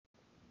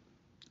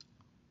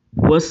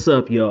What's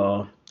up,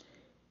 y'all?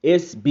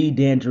 It's B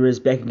Dangerous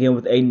back again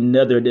with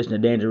another edition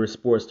of Dangerous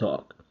Sports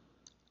Talk.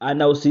 I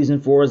know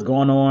season 4 is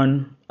going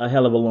on a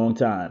hell of a long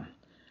time,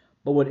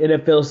 but when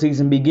NFL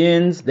season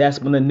begins, that's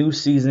when the new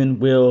season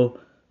will,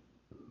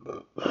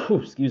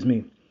 excuse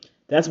me,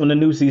 that's when the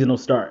new season will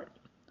start.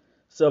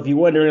 So if you're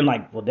wondering,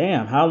 like, well,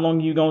 damn, how long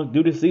are you going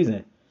to do this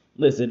season?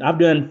 Listen, I've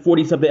done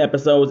 40 something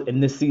episodes in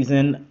this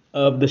season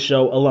of the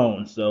show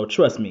alone, so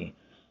trust me,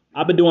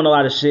 I've been doing a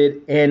lot of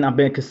shit and I've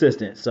been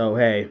consistent, so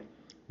hey,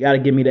 you gotta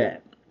give me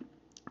that.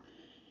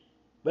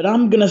 But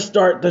I'm gonna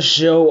start the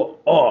show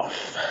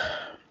off.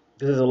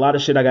 There's a lot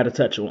of shit I gotta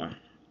touch on.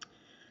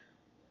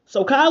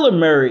 So Kyler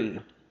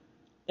Murray,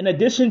 in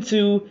addition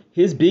to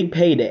his big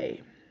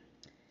payday,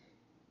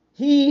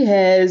 he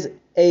has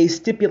a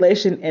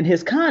stipulation in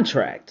his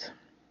contract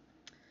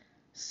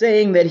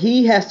saying that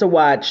he has to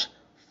watch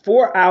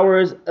 4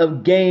 hours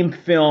of game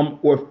film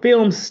or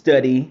film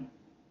study,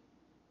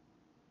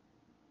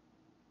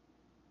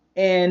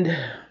 and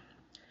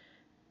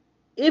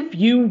if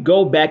you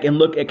go back and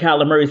look at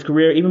Kyler Murray's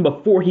career, even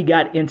before he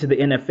got into the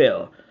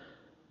NFL,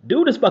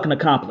 dude is fucking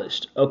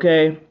accomplished,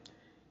 okay?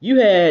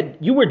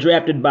 You were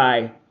drafted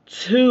by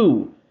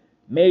two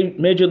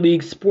major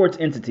league sports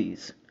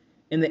entities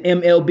in the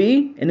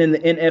MLB and in the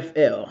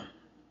NFL.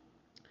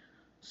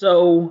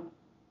 So,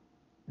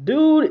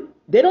 dude,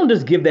 they don't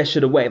just give that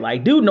shit away.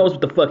 Like, dude knows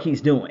what the fuck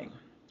he's doing.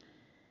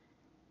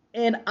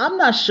 And I'm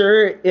not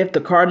sure if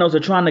the Cardinals are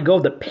trying to go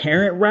the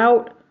parent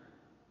route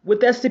with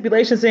that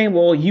stipulation saying,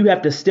 well, you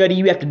have to study,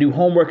 you have to do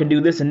homework and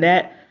do this and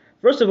that.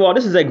 First of all,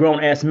 this is a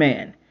grown ass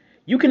man.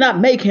 You cannot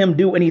make him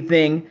do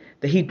anything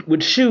that he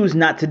would choose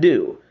not to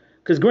do.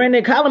 Because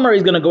granted, Kyler Murray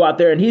is going to go out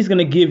there and he's going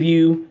to give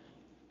you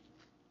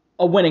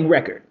a winning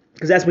record.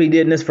 Because that's what he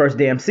did in his first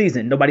damn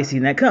season. Nobody's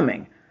seen that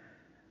coming.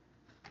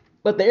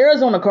 But the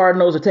Arizona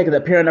Cardinals are taking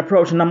the parent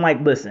approach, and I'm like,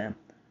 listen,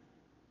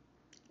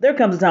 there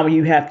comes a time when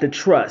you have to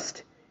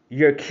trust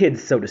your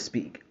kids, so to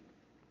speak.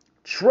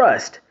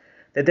 Trust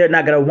that they're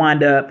not going to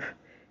wind up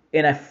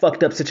in a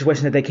fucked up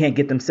situation that they can't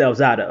get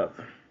themselves out of.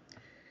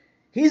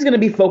 He's going to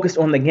be focused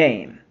on the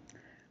game,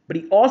 but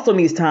he also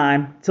needs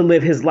time to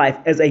live his life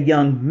as a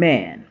young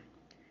man.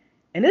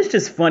 And it's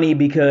just funny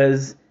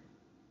because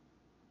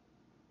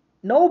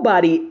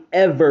nobody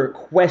ever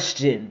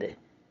questioned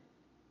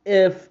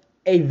if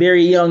a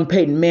very young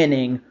Peyton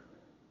Manning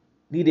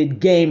needed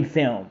game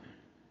film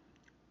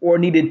or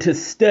needed to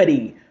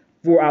study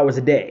 4 hours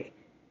a day.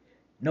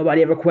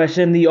 Nobody ever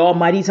questioned the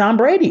almighty Tom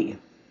Brady.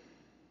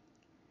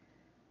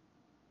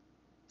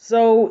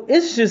 So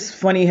it's just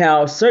funny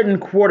how certain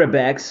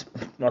quarterbacks,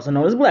 also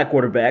known as black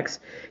quarterbacks,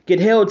 get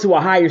held to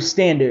a higher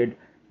standard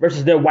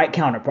versus their white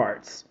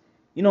counterparts.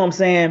 You know what I'm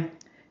saying?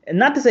 And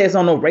not to say it's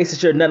on no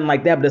racist shit or nothing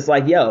like that, but it's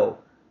like, yo,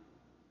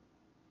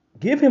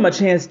 give him a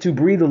chance to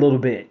breathe a little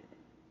bit.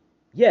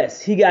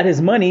 Yes, he got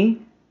his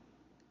money,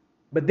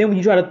 but then when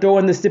you try to throw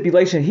in the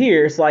stipulation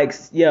here, it's like,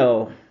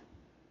 yo,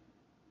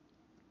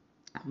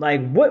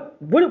 like what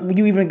are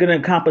you even gonna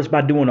accomplish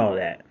by doing all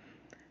that?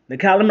 The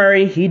Kyler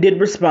Murray, he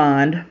did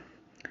respond. You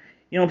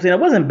know what I'm saying?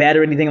 It wasn't bad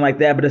or anything like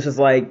that, but it's just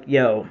like,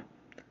 yo,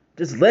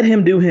 just let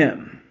him do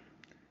him.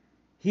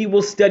 He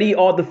will study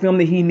all the film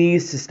that he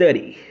needs to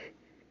study.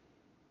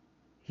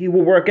 He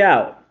will work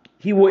out.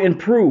 He will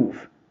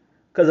improve.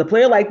 Because a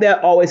player like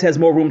that always has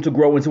more room to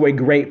grow into a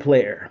great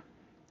player.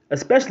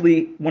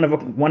 Especially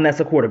one that's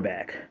a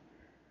quarterback.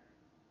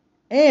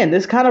 And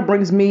this kind of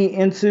brings me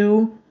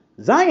into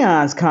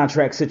Zion's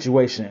contract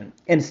situation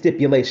and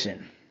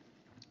stipulation.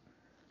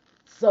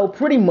 So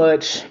pretty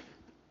much,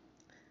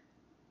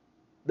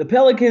 the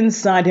Pelicans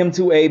signed him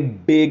to a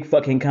big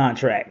fucking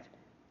contract.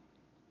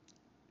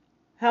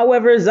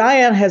 However,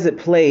 Zion hasn't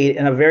played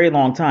in a very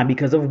long time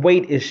because of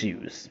weight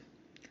issues.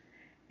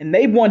 And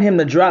they want him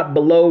to drop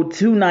below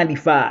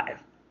 295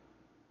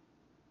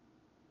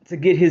 to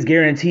get his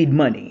guaranteed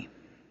money.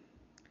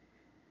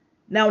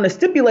 Now, in a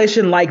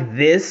stipulation like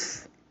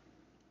this,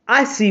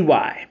 I see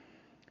why.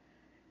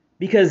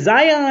 Because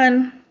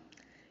Zion,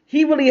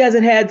 he really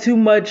hasn't had too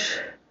much,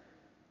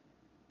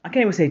 I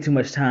can't even say too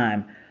much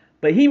time,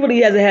 but he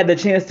really hasn't had the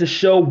chance to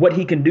show what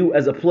he can do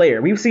as a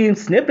player. We've seen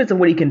snippets of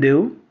what he can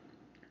do,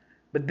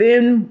 but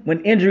then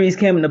when injuries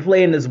came into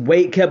play and his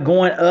weight kept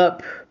going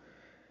up,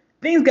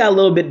 things got a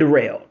little bit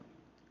derailed.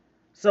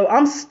 So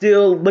I'm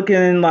still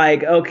looking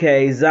like,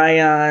 okay,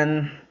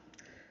 Zion,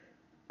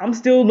 I'm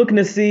still looking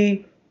to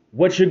see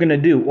what you're going to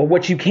do or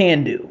what you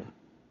can do.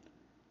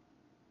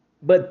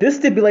 But this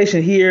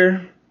stipulation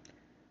here,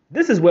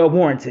 this is well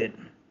warranted.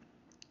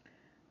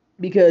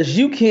 Because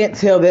you can't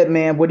tell that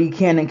man what he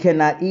can and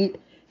cannot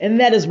eat. And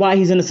that is why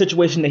he's in the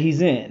situation that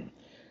he's in.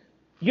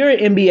 You're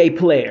an NBA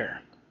player.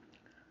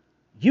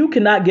 You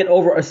cannot get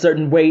over a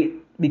certain weight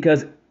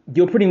because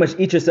you'll pretty much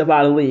eat yourself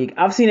out of the league.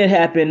 I've seen it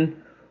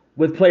happen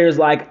with players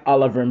like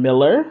Oliver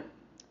Miller.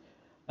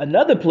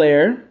 Another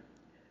player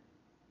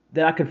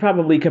that I could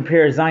probably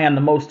compare Zion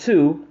the most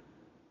to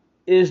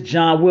is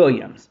John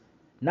Williams.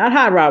 Not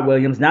Hot Rod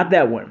Williams, not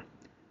that one.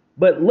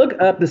 But look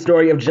up the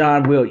story of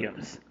John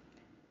Williams.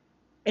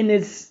 And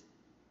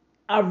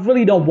I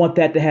really don't want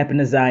that to happen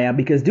to Zion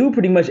because dude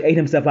pretty much ate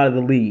himself out of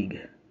the league.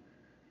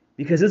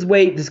 Because his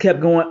weight just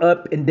kept going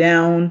up and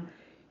down.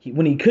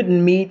 When he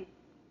couldn't meet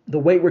the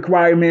weight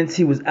requirements,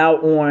 he was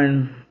out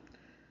on,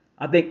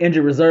 I think,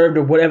 injured reserve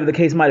or whatever the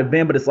case might have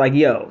been. But it's like,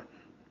 yo,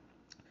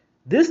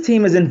 this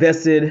team has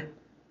invested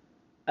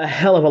a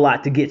hell of a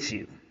lot to get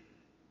you.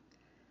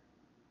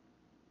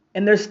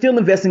 And they're still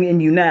investing in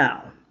you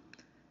now.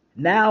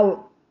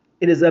 Now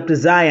it is up to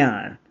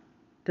Zion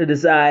to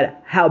decide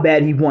how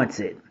bad he wants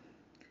it.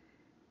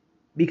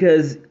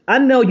 Because I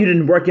know you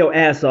didn't work your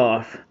ass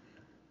off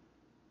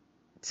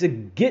to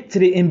get to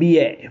the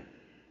NBA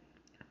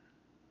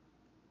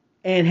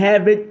and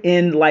have it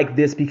end like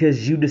this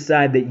because you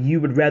decide that you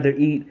would rather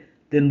eat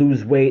than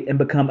lose weight and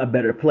become a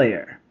better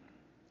player.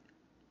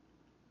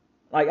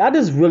 Like, I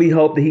just really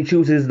hope that he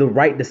chooses the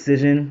right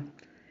decision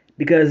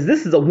because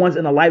this is a once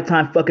in a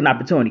lifetime fucking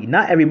opportunity.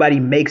 Not everybody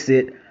makes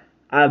it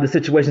out of the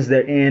situations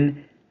they're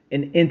in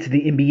and into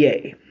the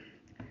NBA.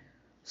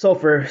 So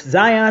for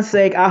Zion's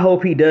sake, I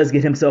hope he does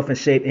get himself in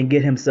shape and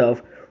get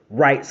himself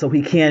right so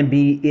he can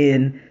be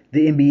in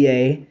the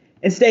NBA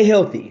and stay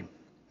healthy.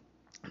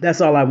 That's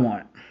all I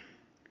want.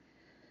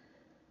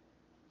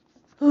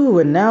 Ooh,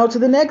 and now to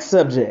the next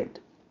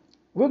subject.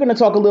 We're going to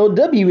talk a little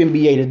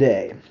WNBA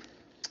today.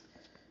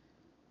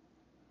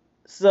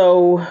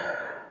 So,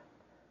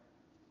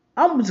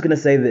 I'm just going to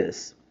say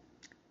this.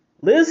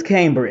 Liz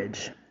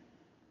Cambridge,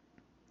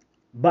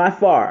 by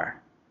far,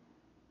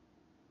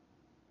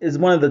 is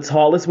one of the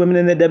tallest women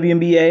in the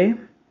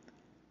WNBA.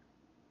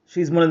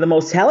 She's one of the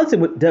most talented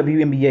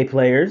WNBA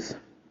players.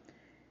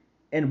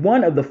 And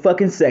one of the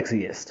fucking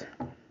sexiest.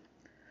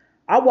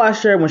 I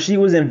watched her when she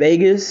was in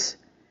Vegas.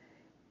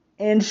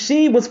 And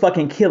she was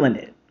fucking killing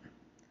it.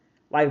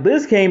 Like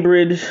Liz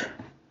Cambridge,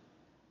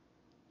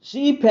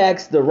 she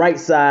packs the right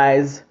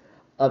size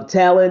of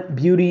talent,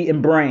 beauty,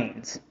 and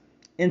brains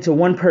into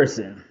one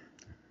person.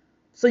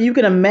 So you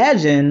can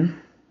imagine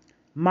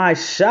my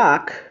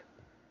shock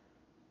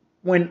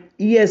when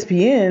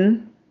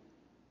ESPN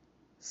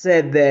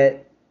said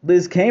that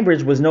Liz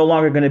Cambridge was no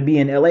longer going to be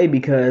in LA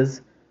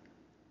because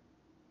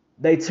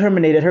they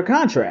terminated her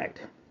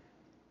contract.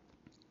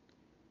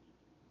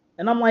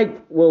 And I'm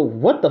like, well,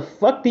 what the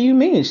fuck do you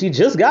mean? She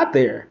just got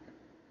there.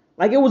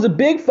 Like, it was a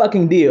big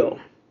fucking deal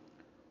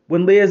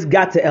when Liz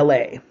got to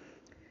LA.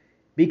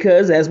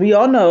 Because, as we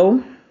all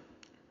know,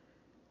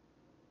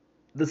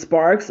 the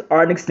Sparks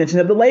are an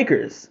extension of the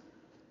Lakers.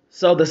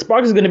 So the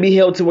Sparks is going to be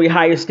held to a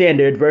higher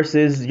standard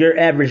versus your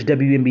average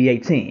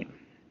WNBA team.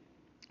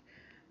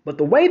 But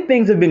the way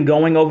things have been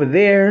going over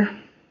there,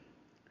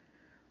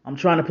 I'm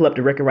trying to pull up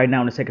the record right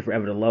now and it's taking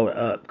forever to load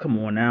up. Come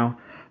on now.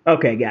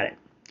 Okay, got it.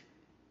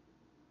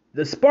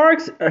 The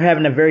Sparks are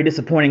having a very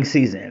disappointing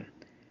season.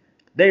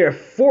 They are in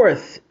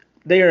fourth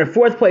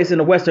place in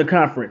the Western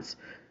Conference.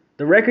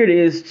 The record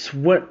is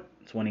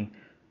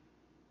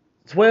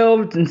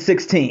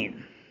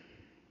 12-16.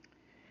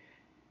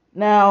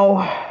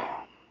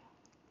 Now,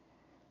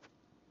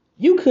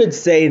 you could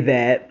say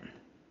that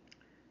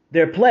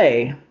their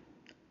play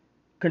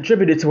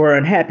contributed to her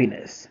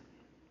unhappiness.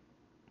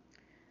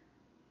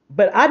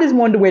 But I just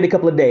wanted to wait a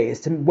couple of days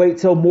to wait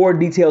till more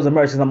details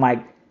emerge. Because I'm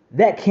like,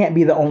 that can't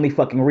be the only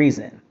fucking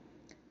reason.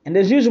 And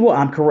as usual,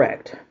 I'm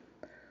correct.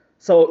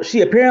 So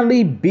she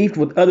apparently beefed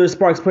with other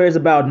Sparks players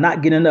about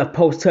not getting enough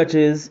post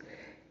touches.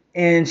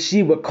 And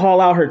she would call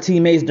out her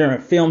teammates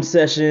during film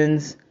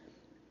sessions.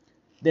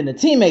 Then the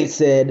teammates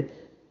said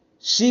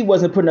she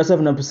wasn't putting herself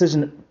in a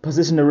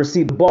position to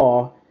receive the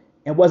ball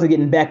and wasn't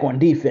getting back on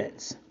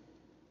defense.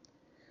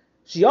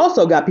 She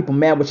also got people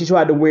mad when she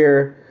tried to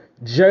wear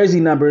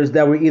jersey numbers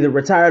that were either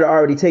retired or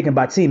already taken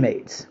by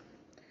teammates.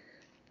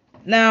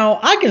 Now,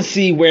 I can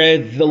see where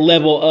the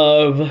level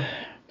of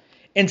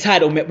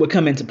entitlement would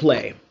come into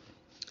play.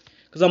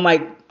 Because I'm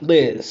like,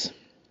 Liz,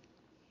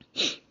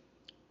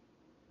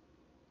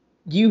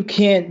 you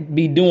can't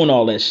be doing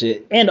all that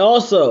shit. And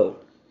also,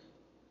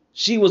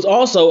 she was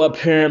also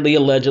apparently,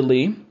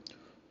 allegedly,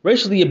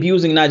 racially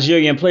abusing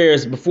Nigerian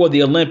players before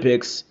the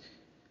Olympics.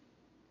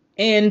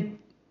 And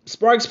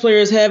Sparks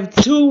players have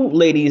 2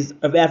 ladies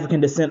of African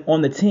descent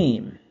on the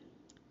team.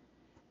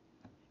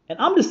 And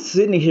I'm just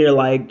sitting here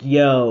like,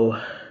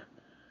 yo,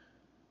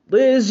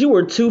 Liz, you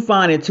were too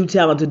fine and too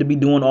talented to be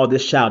doing all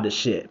this childish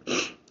shit.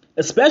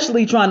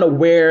 Especially trying to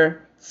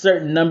wear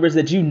certain numbers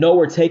that you know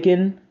were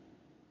taken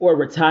or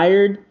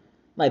retired.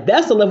 Like,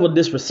 that's a level of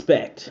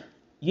disrespect.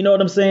 You know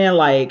what I'm saying?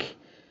 Like,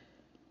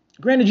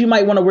 granted, you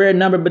might want to wear a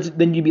number, but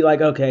then you'd be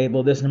like, okay,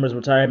 well, this number's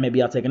retired.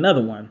 Maybe I'll take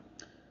another one.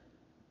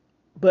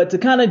 But to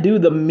kind of do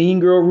the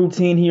mean girl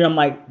routine here, I'm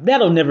like,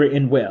 that'll never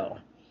end well.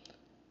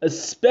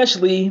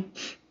 Especially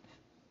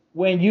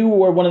when you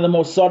were one of the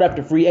most sought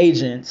after free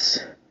agents.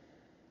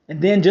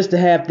 And then just to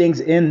have things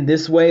end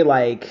this way,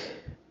 like,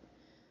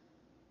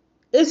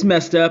 it's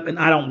messed up and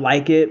I don't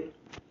like it.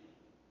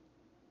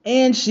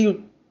 And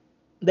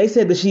they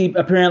said that she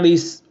apparently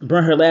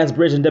burned her last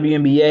bridge in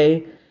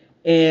WNBA.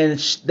 And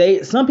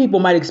some people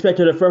might expect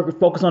her to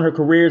focus on her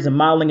careers in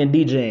modeling and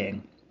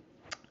DJing.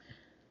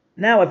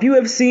 Now, if you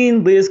have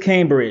seen Liz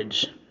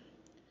Cambridge,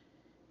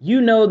 you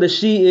know that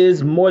she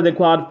is more than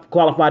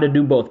qualified to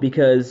do both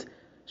because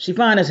she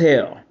fine as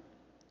hell.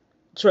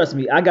 Trust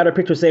me, I got her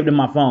picture saved in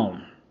my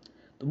phone.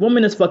 The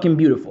woman is fucking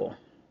beautiful.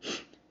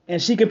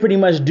 And she can pretty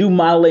much do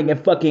modeling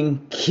and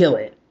fucking kill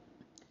it.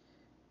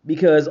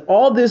 Because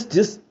all this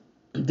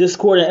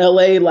discord in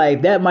LA,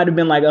 like, that might have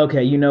been like,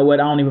 okay, you know what?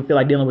 I don't even feel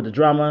like dealing with the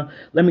drama.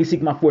 Let me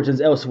seek my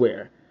fortunes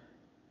elsewhere.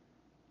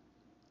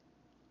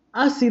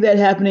 I see that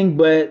happening,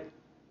 but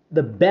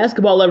the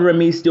basketball lover in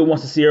me still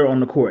wants to see her on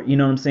the court. You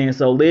know what I'm saying?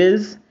 So,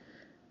 Liz,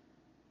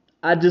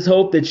 I just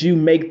hope that you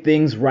make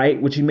things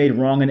right, what you made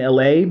wrong in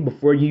LA,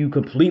 before you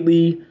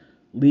completely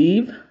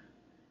leave.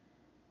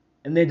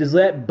 And then just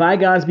let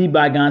bygones be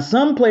bygones.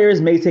 Some players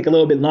may take a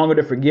little bit longer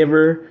to forgive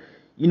her.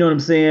 You know what I'm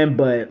saying?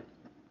 But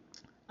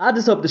I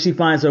just hope that she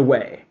finds her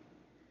way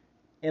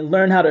and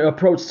learn how to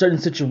approach certain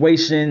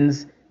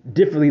situations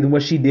differently than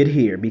what she did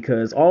here.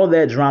 Because all of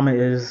that drama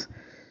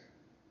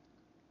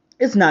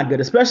it's not good.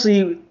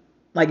 Especially,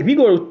 like, if you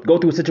go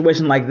through a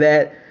situation like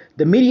that,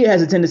 the media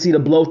has a tendency to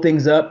blow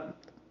things up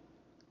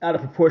out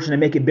of proportion and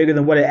make it bigger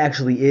than what it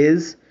actually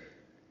is.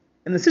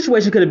 And the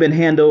situation could have been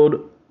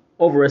handled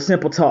over a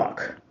simple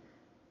talk.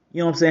 You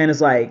know what I'm saying?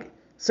 It's like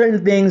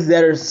certain things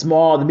that are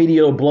small, the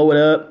media will blow it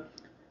up.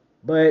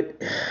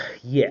 But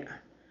yeah,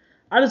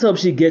 I just hope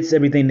she gets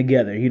everything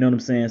together. You know what I'm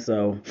saying?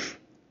 So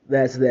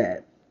that's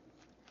that.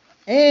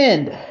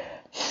 And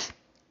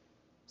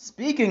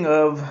speaking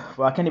of,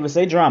 well, I can't even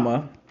say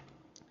drama,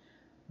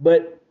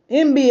 but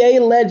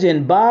NBA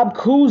legend Bob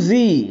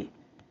Cousy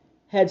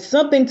had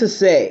something to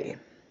say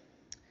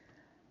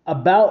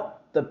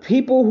about the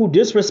people who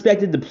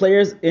disrespected the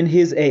players in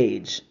his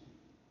age.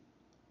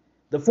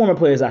 The former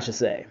players, I should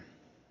say.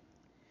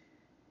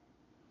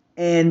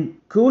 And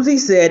Cousy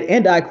said,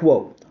 and I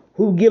quote,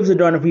 "Who gives a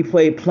darn if we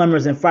played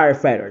plumbers and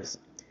firefighters?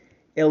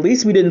 At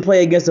least we didn't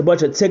play against a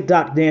bunch of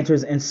TikTok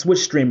dancers and Switch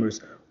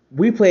streamers.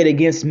 We played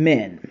against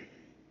men."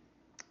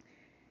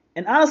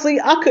 And honestly,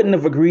 I couldn't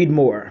have agreed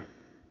more.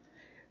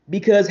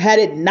 Because had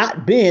it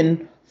not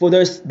been for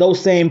those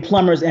same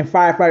plumbers and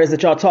firefighters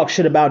that y'all talk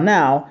shit about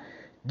now,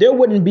 there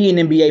wouldn't be an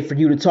NBA for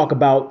you to talk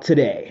about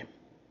today.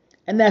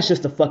 And that's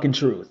just the fucking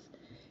truth.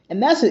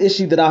 And that's an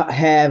issue that I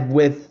have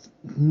with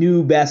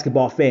new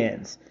basketball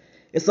fans.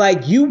 It's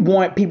like you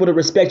want people to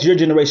respect your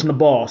generation of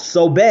ball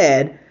so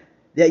bad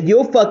that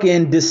you'll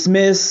fucking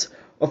dismiss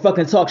or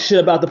fucking talk shit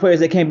about the players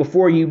that came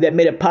before you that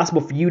made it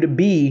possible for you to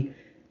be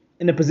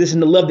in a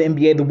position to love the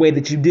NBA the way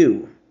that you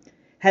do.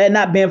 Had it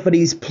not been for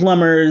these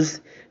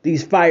plumbers,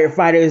 these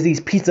firefighters, these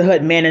Pizza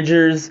Hut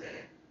managers,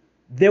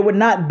 there would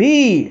not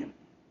be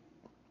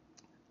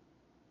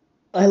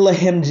a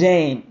LeBron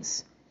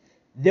James.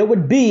 There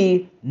would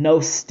be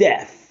no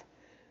Steph.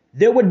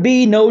 There would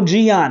be no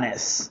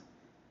Giannis.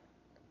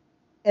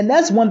 And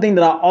that's one thing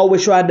that I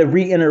always tried to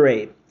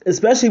reiterate,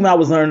 especially when I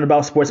was learning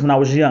about sports when I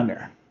was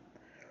younger.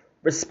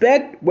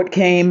 Respect what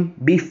came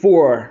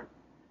before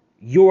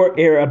your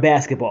era of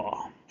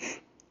basketball.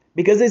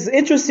 Because it's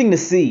interesting to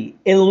see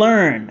and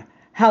learn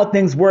how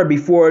things were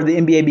before the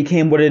NBA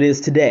became what it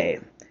is today.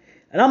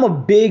 And I'm a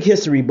big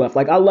history buff.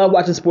 Like, I love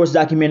watching sports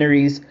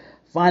documentaries,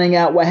 finding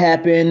out what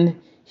happened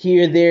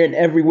here, there, and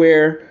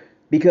everywhere,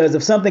 because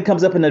if something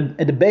comes up in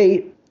a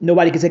debate,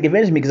 nobody can take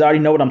advantage of me because I already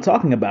know what I'm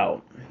talking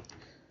about.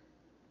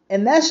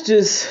 And it's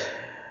just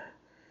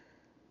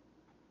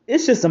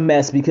a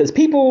mess because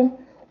people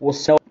will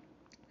sell.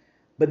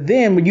 But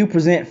then when you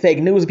present fake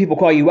news and people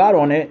call you out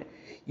on it,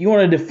 you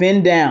want to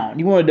defend down.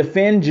 You want to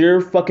defend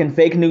your fucking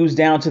fake news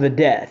down to the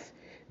death.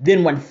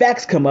 Then when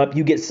facts come up,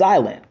 you get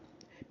silent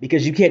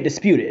because you can't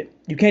dispute it.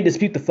 You can't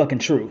dispute the fucking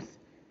truth.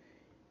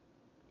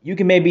 You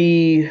can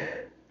maybe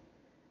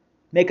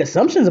make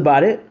assumptions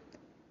about it.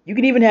 You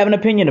can even have an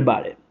opinion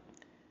about it.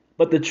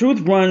 But the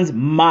truth runs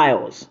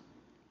miles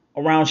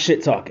around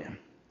shit talking.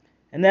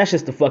 And that's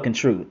just the fucking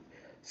truth.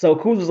 So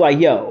Kuz was like,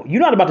 yo,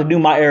 you're not about to do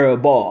my era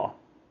of ball.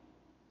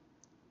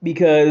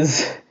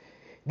 Because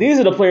these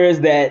are the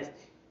players that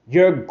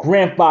your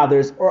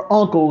grandfathers or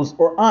uncles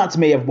or aunts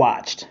may have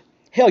watched.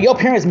 Hell, your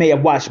parents may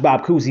have watched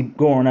Bob Cousy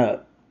growing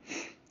up.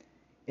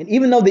 And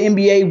even though the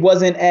NBA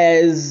wasn't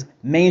as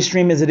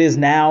mainstream as it is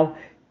now,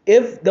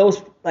 if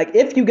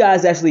you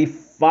guys actually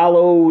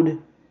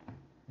followed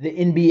the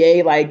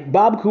NBA, like,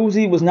 Bob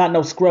Cousy was not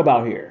no scrub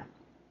out here.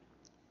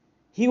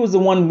 He was the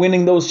one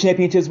winning those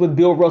championships with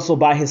Bill Russell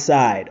by his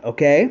side,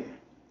 okay?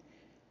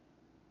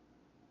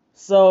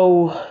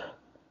 So,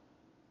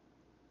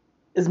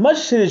 as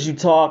much shit as you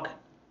talk,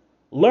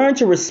 learn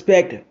to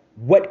respect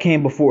what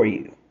came before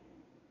you.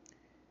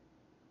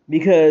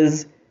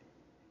 Because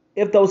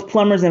if those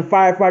plumbers and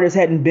firefighters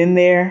hadn't been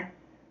there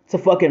to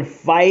fucking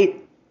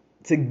fight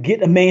to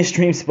get a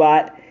mainstream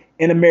spot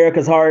in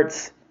America's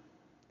hearts,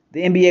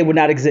 the NBA would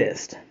not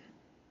exist.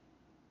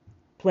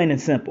 Plain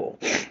and simple.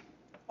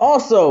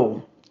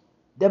 Also,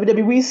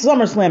 WWE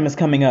SummerSlam is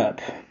coming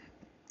up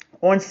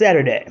on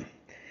Saturday.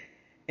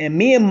 And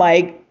me and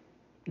Mike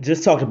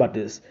just talked about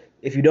this.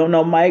 If you don't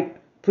know Mike,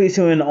 please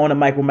tune in on the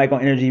Mike with Mike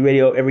on Energy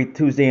Radio every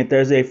Tuesday and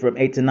Thursday from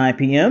 8 to 9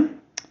 p.m.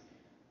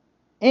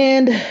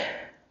 And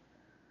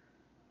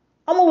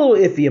I'm a little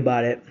iffy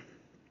about it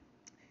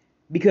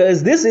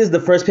because this is the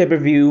first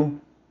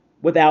pay-per-view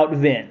without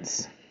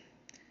Vince.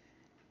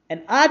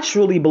 And I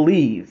truly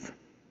believe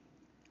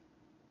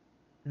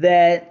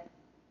that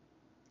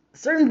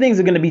certain things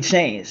are going to be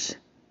changed.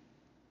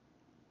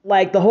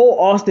 Like the whole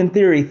Austin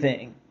Theory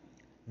thing.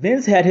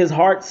 Vince had his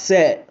heart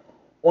set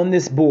on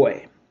this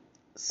boy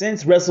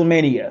since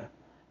WrestleMania,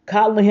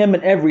 coddling him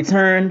at every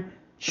turn,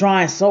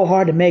 trying so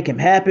hard to make him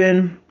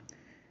happen.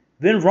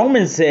 Then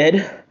Roman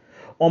said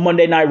on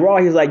Monday Night Raw,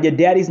 he was like, your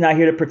daddy's not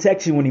here to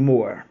protect you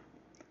anymore.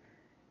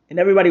 And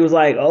everybody was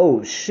like,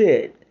 oh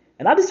shit.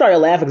 And I just started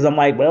laughing because I'm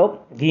like,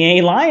 well, he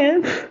ain't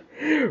lying.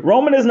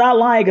 Roman is not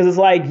lying because it's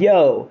like,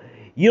 yo,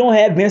 you don't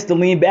have Vince to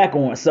lean back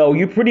on. So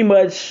you're pretty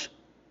much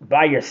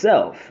by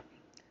yourself.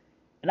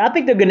 And I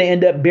think they're going to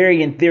end up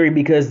burying Theory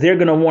because they're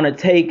going to want to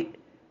take,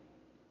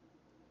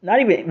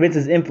 not even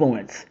Vince's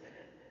influence,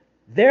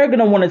 they're going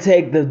to want to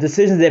take the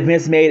decisions that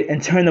Vince made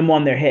and turn them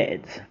on their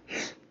heads.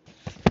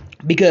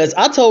 Because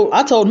I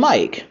told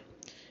Mike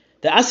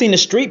that I seen the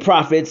Street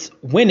Profits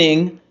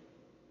winning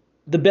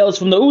the belts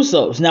from the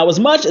Usos. Now, as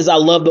much as I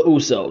love the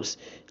Usos,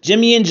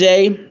 Jimmy and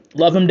Jay,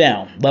 love them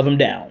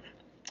down.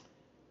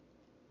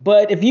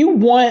 But if you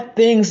want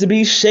things to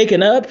be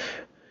shaken up,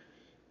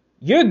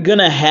 you're going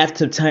to have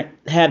to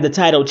have the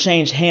title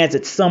change hands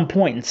at some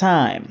point in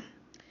time.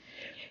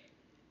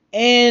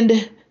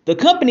 And the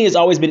company has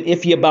always been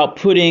iffy about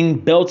putting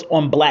belts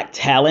on black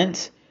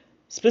talent,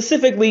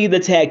 specifically the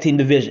tag team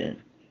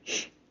division.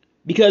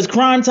 Because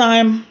Crime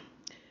Time,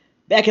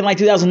 back in like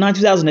 2009,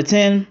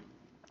 2010,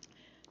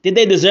 did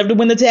they deserve to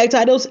win the tag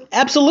titles?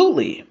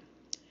 Absolutely.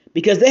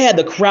 Because they had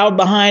the crowd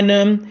behind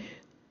them,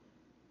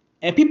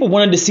 and people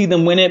wanted to see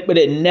them win it, but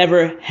it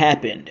never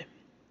happened.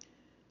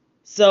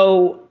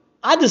 So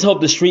I just hope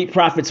the Street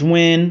Profits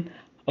win.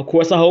 Of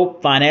course, I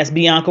hope Fine Ass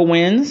Bianca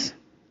wins.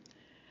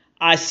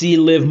 I see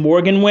Liv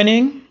Morgan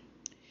winning.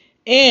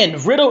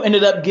 And Riddle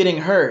ended up getting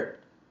hurt.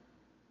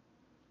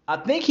 I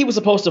think he was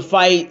supposed to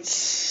fight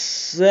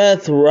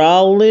Seth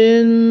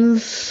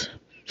Rollins.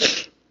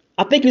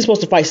 I think he was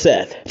supposed to fight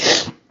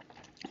Seth.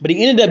 But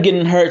he ended up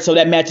getting hurt, so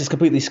that match is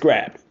completely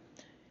scrapped.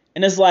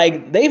 And it's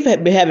like, they've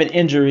been having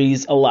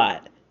injuries a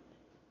lot.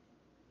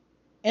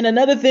 And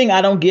another thing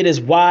I don't get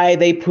is why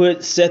they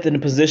put Seth in a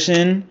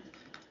position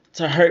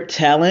to hurt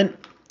talent.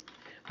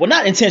 Well,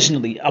 not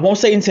intentionally. I won't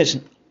say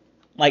intention.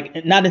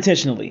 Like, not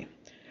intentionally.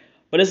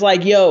 But it's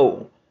like,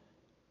 yo,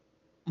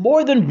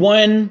 more than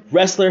one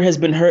wrestler has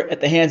been hurt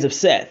at the hands of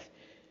Seth.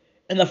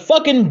 And the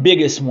fucking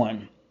biggest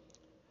one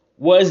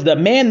was the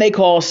man they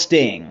call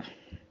Sting.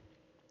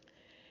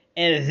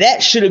 And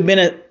that should have been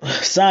a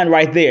sign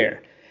right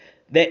there.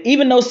 That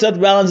even though Seth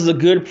Rollins is a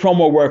good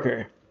promo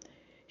worker,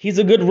 he's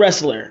a good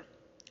wrestler,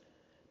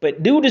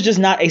 but dude is just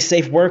not a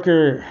safe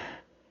worker.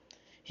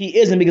 He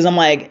isn't, because I'm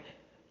like,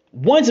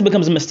 once it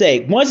becomes a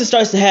mistake, once it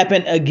starts to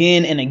happen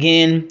again and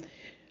again,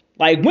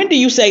 like, when do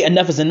you say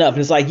enough is enough?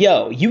 It's like,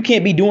 yo, you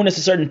can't be doing this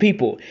to certain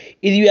people.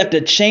 Either you have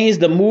to change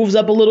the moves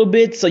up a little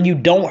bit so you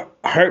don't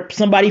hurt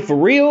somebody for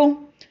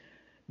real.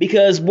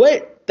 Because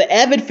what the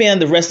avid fan of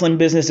the wrestling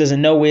business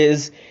doesn't know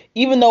is,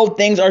 even though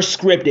things are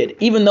scripted,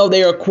 even though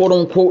they are quote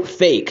unquote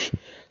fake,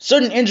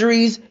 certain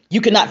injuries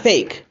you cannot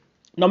fake,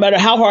 no matter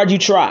how hard you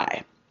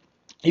try.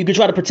 You can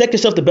try to protect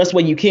yourself the best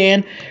way you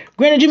can.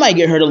 Granted, you might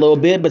get hurt a little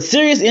bit, but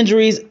serious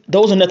injuries,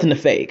 those are nothing to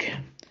fake.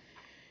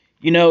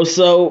 You know,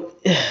 so...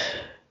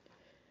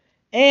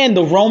 And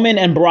the Roman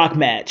and Brock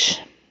match.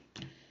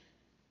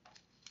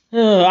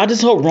 I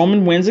just hope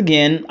Roman wins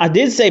again. I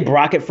did say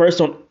Brock at first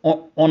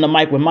on the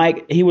mic with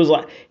Mike. He was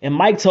like, and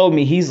Mike told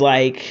me, he's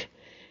like,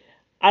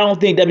 I don't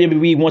think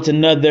WWE wants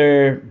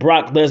another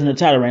Brock Lesnar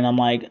title reign. I'm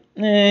like,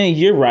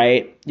 you're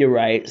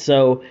right.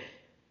 So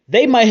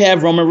they might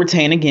have Roman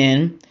retain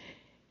again.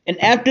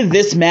 And after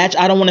this match,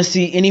 I don't want to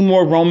see any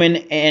more Roman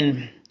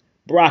and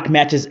Brock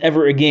matches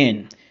ever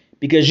again.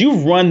 Because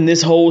you've run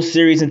this whole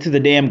series into the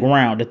damn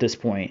ground at this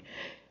point.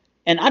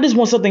 And I just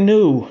want something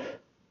new.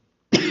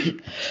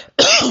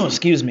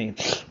 Excuse me.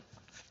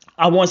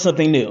 I want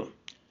something new.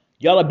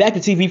 Y'all are back to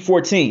TV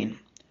 14.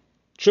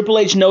 Triple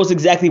H knows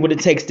exactly what it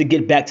takes to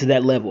get back to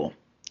that level.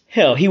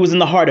 Hell, he was in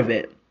the heart of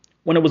it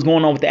when it was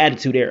going on with the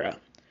Attitude Era.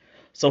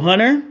 So,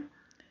 Hunter,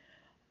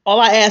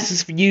 all I ask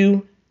is for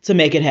you to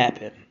make it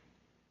happen.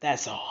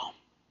 That's all.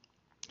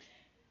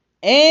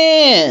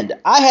 And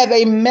I have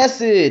a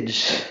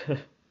message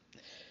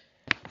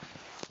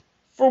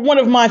for one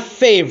of my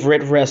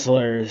favorite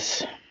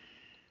wrestlers.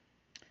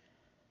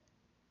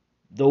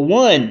 The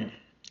one,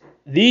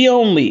 the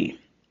only,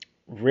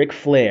 Ric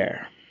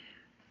Flair.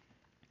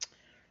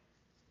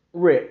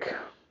 Rick,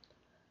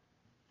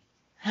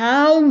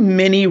 how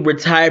many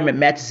retirement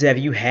matches have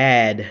you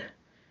had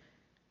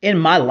in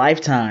my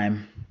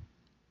lifetime?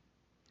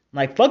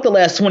 Like, fuck the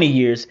last 20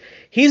 years.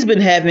 He's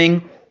been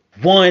having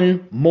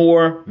one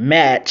more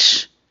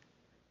match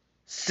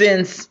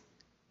since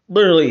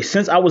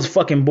I was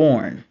fucking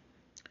born.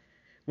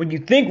 When you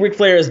think Ric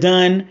Flair is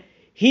done,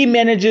 he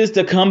manages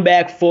to come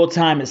back full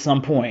time at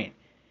some point.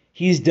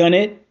 He's done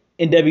it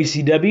in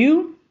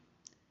WCW.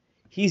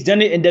 He's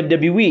done it in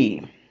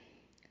WWE.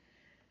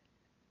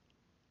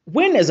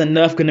 when is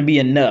enough going to be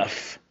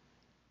enough?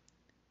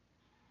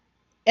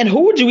 And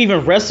who would you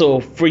even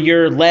wrestle for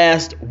your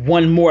last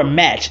one more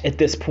match at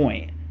this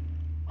point?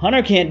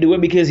 Hunter can't do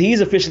it because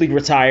he's officially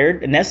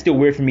retired, and that's still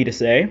weird for me to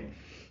say.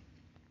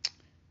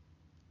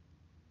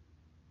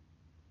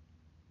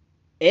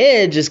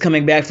 Edge is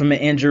coming back from an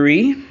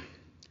injury.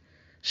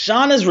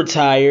 Shauna's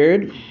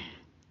retired.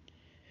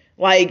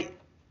 Like,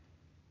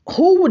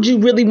 who would you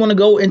really want to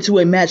go into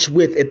a match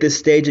with at this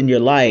stage in your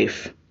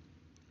life?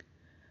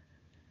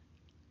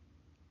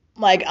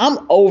 Like,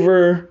 I'm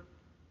over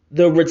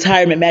the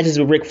retirement matches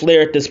with Ric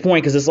Flair at this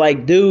point because it's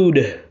like,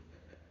 dude,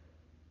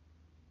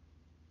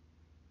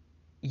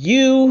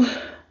 you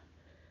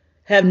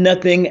have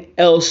nothing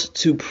else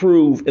to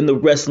prove in the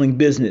wrestling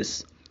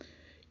business.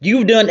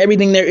 You've done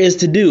everything there is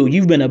to do.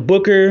 You've been a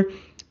booker.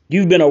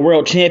 You've been a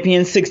world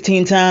champion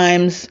 16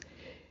 times.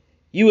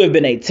 You have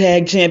been a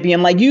tag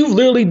champion. Like, you've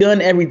literally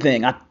done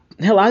everything. I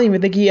didn't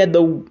even think he had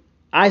the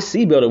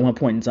IC belt at one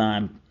point in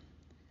time.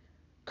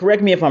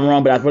 Correct me if I'm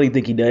wrong, but I really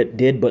think he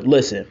did. But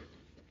listen,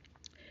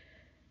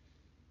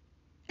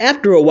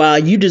 after a while,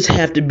 you just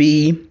have to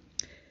be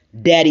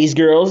daddy's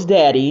girl's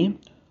daddy.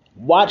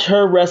 Watch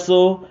her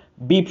wrestle.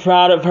 Be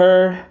proud of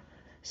her.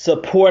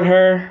 Support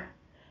her.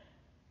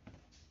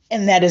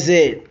 And that is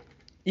it.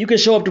 You can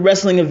show up to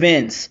wrestling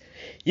events.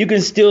 You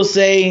can still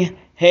say,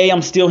 hey,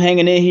 I'm still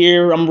hanging in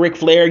here. I'm Ric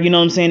Flair. You know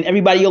what I'm saying?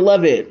 Everybody will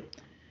love it.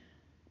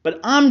 But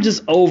I'm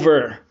just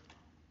over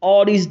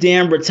all these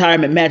damn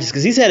retirement matches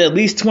because he's had at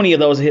least 20 of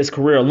those in his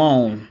career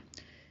alone.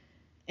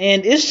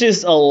 And it's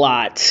just a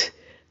lot.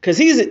 Because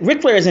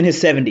Ric Flair is in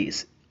his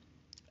 70s.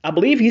 I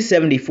believe he's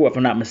 74 if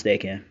I'm not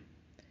mistaken.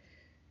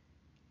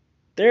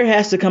 There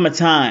has to come a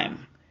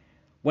time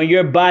when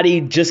your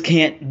body just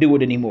can't do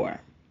it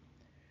anymore.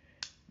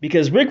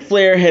 Because Ric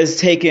Flair has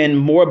taken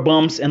more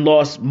bumps and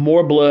lost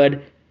more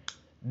blood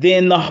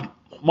than the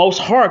most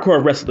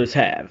hardcore wrestlers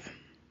have.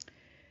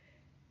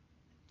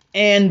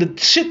 And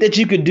the shit that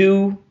you could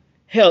do,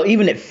 hell,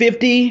 even at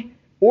 50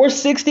 or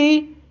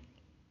 60,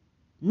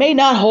 may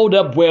not hold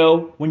up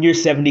well when you're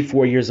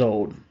 74 years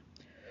old.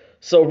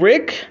 So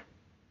Rick,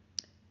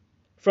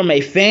 from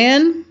a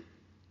fan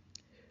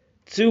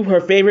to her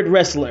favorite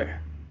wrestler,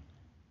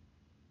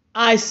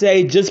 I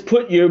say just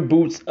put your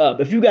boots up.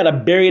 If you gotta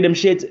bury them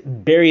shits,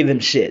 bury them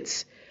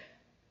shits.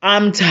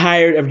 I'm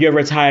tired of your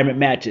retirement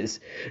matches.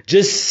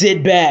 Just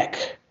sit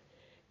back.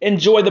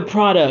 Enjoy the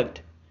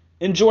product.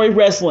 Enjoy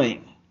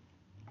wrestling.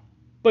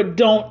 But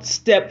don't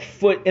step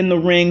foot in the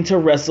ring to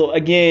wrestle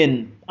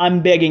again.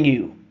 I'm begging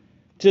you.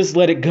 Just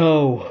let it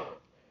go.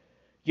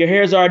 Your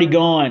hair's already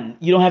gone.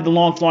 You don't have the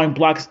long flowing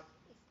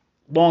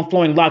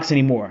locks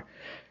anymore.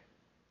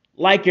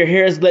 Like your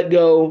hair's let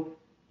go,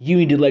 you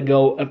need to let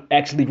go of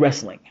actually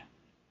wrestling.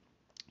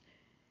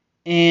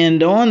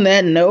 And on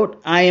that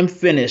note, I am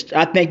finished.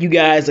 I thank you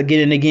guys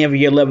again and again for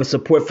your love and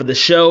support for the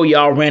show.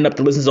 Y'all ran up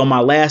the listens on my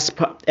last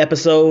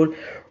episode.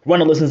 Run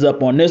the listens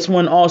up on this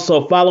one.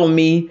 Also, follow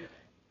me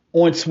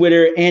on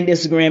Twitter and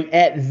Instagram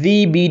at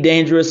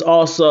TheBeDangerous.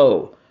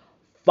 Also,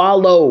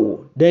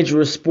 follow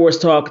Dangerous Sports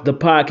Talk, the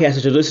podcast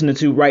that you're listening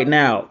to right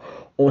now,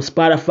 on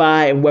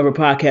Spotify and wherever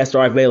podcasts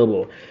are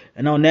available.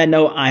 And on that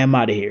note, I am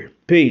out of here.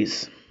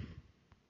 Peace.